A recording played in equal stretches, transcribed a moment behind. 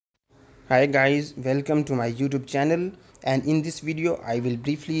Hi guys, welcome to my YouTube channel, and in this video I will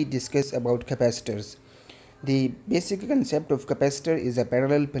briefly discuss about capacitors. The basic concept of capacitor is a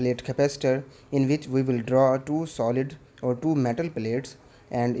parallel plate capacitor in which we will draw two solid or two metal plates,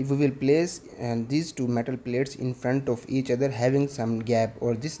 and we will place these two metal plates in front of each other having some gap,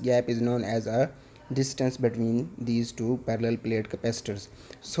 or this gap is known as a distance between these two parallel plate capacitors.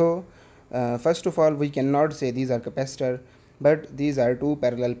 So first of all, we cannot say these are capacitor, but these are two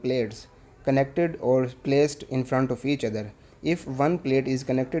parallel plates connected or placed in front of each other. If one plate is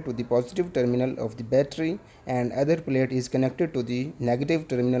connected to the positive terminal of the battery and other plate is connected to the negative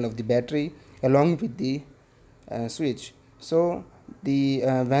terminal of the battery along with the switch. So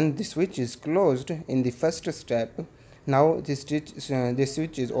when the switch is closed in the first step, now the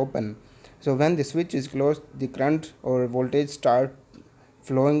switch is open. So when the switch is closed, the current or voltage start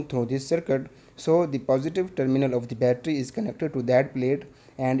flowing through this circuit. So the positive terminal of the battery is connected to that plate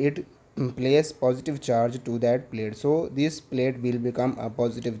and it place positive charge to that plate. So this plate will become a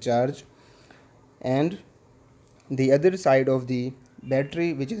positive charge, and the other side of the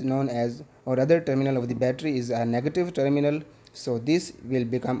battery, which is known as, or other terminal of the battery, is a negative terminal. So this will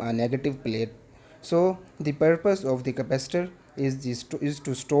become a negative plate. So the purpose of the capacitor is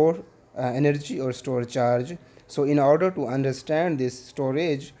to store energy or store charge. So in order to understand this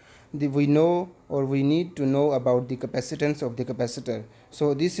storage, we know, or we need to know about the capacitance of the capacitor.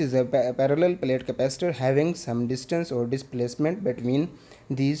 So this is a parallel plate capacitor having some distance or displacement between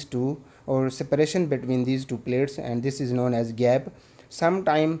these two, or separation between these two plates, and this is known as gap.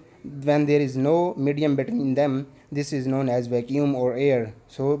 Sometime when there is no medium between them, this is known as vacuum or air.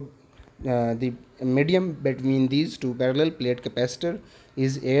 So the medium between these two parallel plate capacitor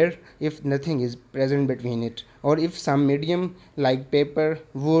is air if nothing is present between it, or if some medium like paper,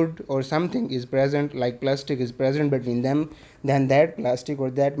 wood or something is present, like plastic is present between them, then that plastic or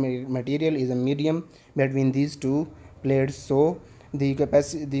that material is a medium between these two plates. So the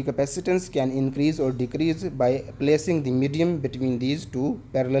capacitance can increase or decrease by placing the medium between these two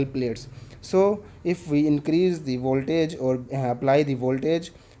parallel plates. So if we increase the voltage or apply the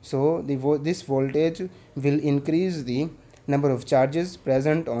voltage, so this voltage will increase the number of charges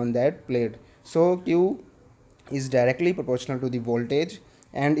present on that plate. So Q is directly proportional to the voltage,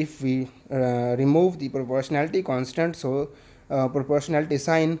 and if we remove the proportionality constant, so proportionality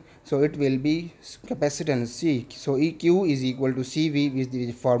sign, so it will be capacitance C. So EQ is equal to CV with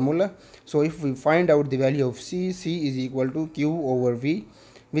the formula. So if we find out the value of C is equal to Q over V,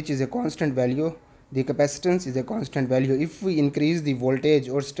 which is a constant value. The capacitance is a constant value. If we increase the voltage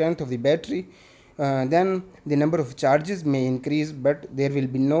or strength of the battery, then the number of charges may increase, but there will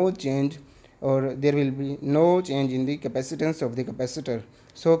be no change, or there will be no change in the capacitance of the capacitor.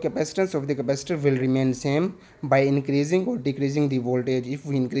 So capacitance of the capacitor will remain same by increasing or decreasing the voltage. If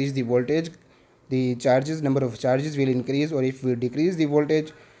we increase the voltage, the number of charges will increase, or if we decrease the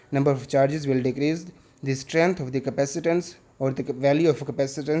voltage, number of charges will decrease. The strength of the capacitance or the value of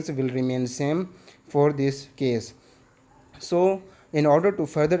capacitance will remain same for this case. So in order to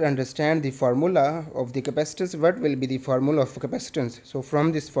further understand the formula of the capacitance, what will be the formula of capacitance? So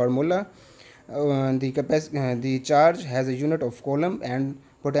from this formula, the charge has a unit of coulomb and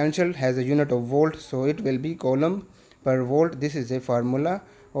potential has a unit of volt, so it will be coulomb per volt. This is a formula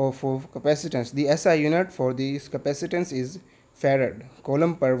of capacitance. The SI unit for this capacitance is Farad.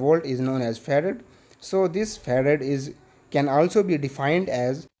 Coulomb per volt is known as Farad. So this Farad can also be defined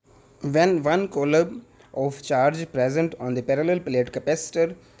as when 1 coulomb of charge present on the parallel plate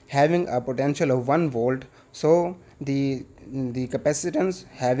capacitor having a potential of 1 volt, so the capacitance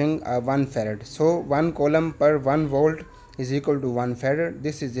having a 1 farad. So 1 coulomb per 1 volt is equal to 1 farad.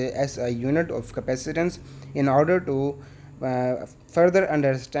 This is a SI unit of capacitance. In order to further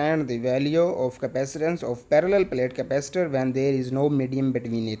understand the value of capacitance of parallel plate capacitor when there is no medium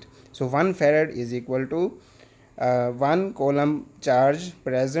between it, so 1 farad is equal to 1 coulomb charge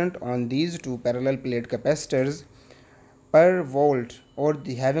present on these two parallel plate capacitors per volt, or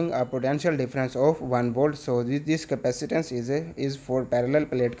having a potential difference of 1 volt. So this capacitance is for parallel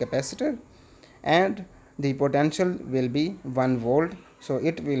plate capacitor, and the potential will be 1 volt. So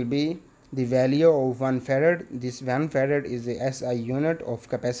it will be the value of 1 farad. This 1 farad is the SI unit of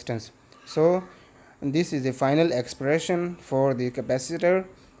capacitance. So this is the final expression for the capacitor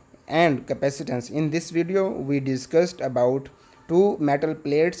and capacitance. In this video we discussed about two metal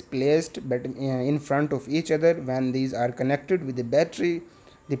plates placed in front of each other. When these are connected with the battery,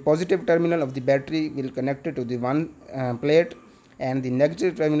 the positive terminal of the battery will connected to the one plate, and the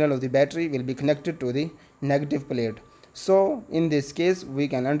negative terminal of the battery will be connected to the negative plate. So in this case we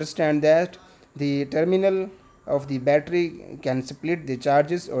can understand that the terminal of the battery can split the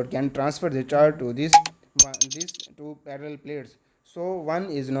charges or can transfer the charge to these two parallel plates. So one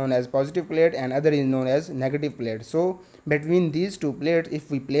is known as positive plate and other is known as negative plate. So between these two plates,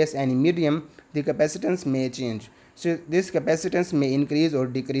 if we place any medium, the capacitance may change. So this capacitance may increase or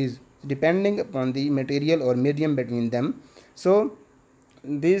decrease depending upon the material or medium between them. So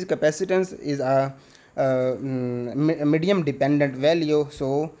this capacitance is a medium dependent value,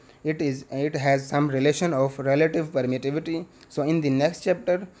 so it has some relation of relative permittivity. So in the next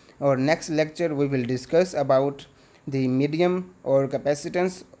chapter or next lecture we will discuss about the medium or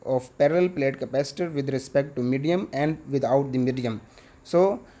capacitance of parallel plate capacitor with respect to medium and without the medium.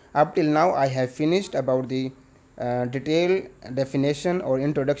 So up till now I have finished about the detailed definition or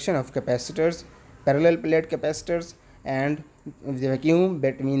introduction of capacitors, parallel plate capacitors, and the vacuum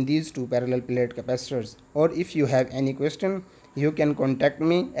between these two parallel plate capacitors. Or if you have any question, you can contact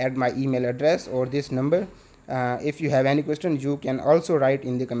me at my email address or this number. If you have any question, you can also write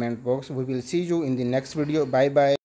in the comment box. We will see you in the next video. Bye bye.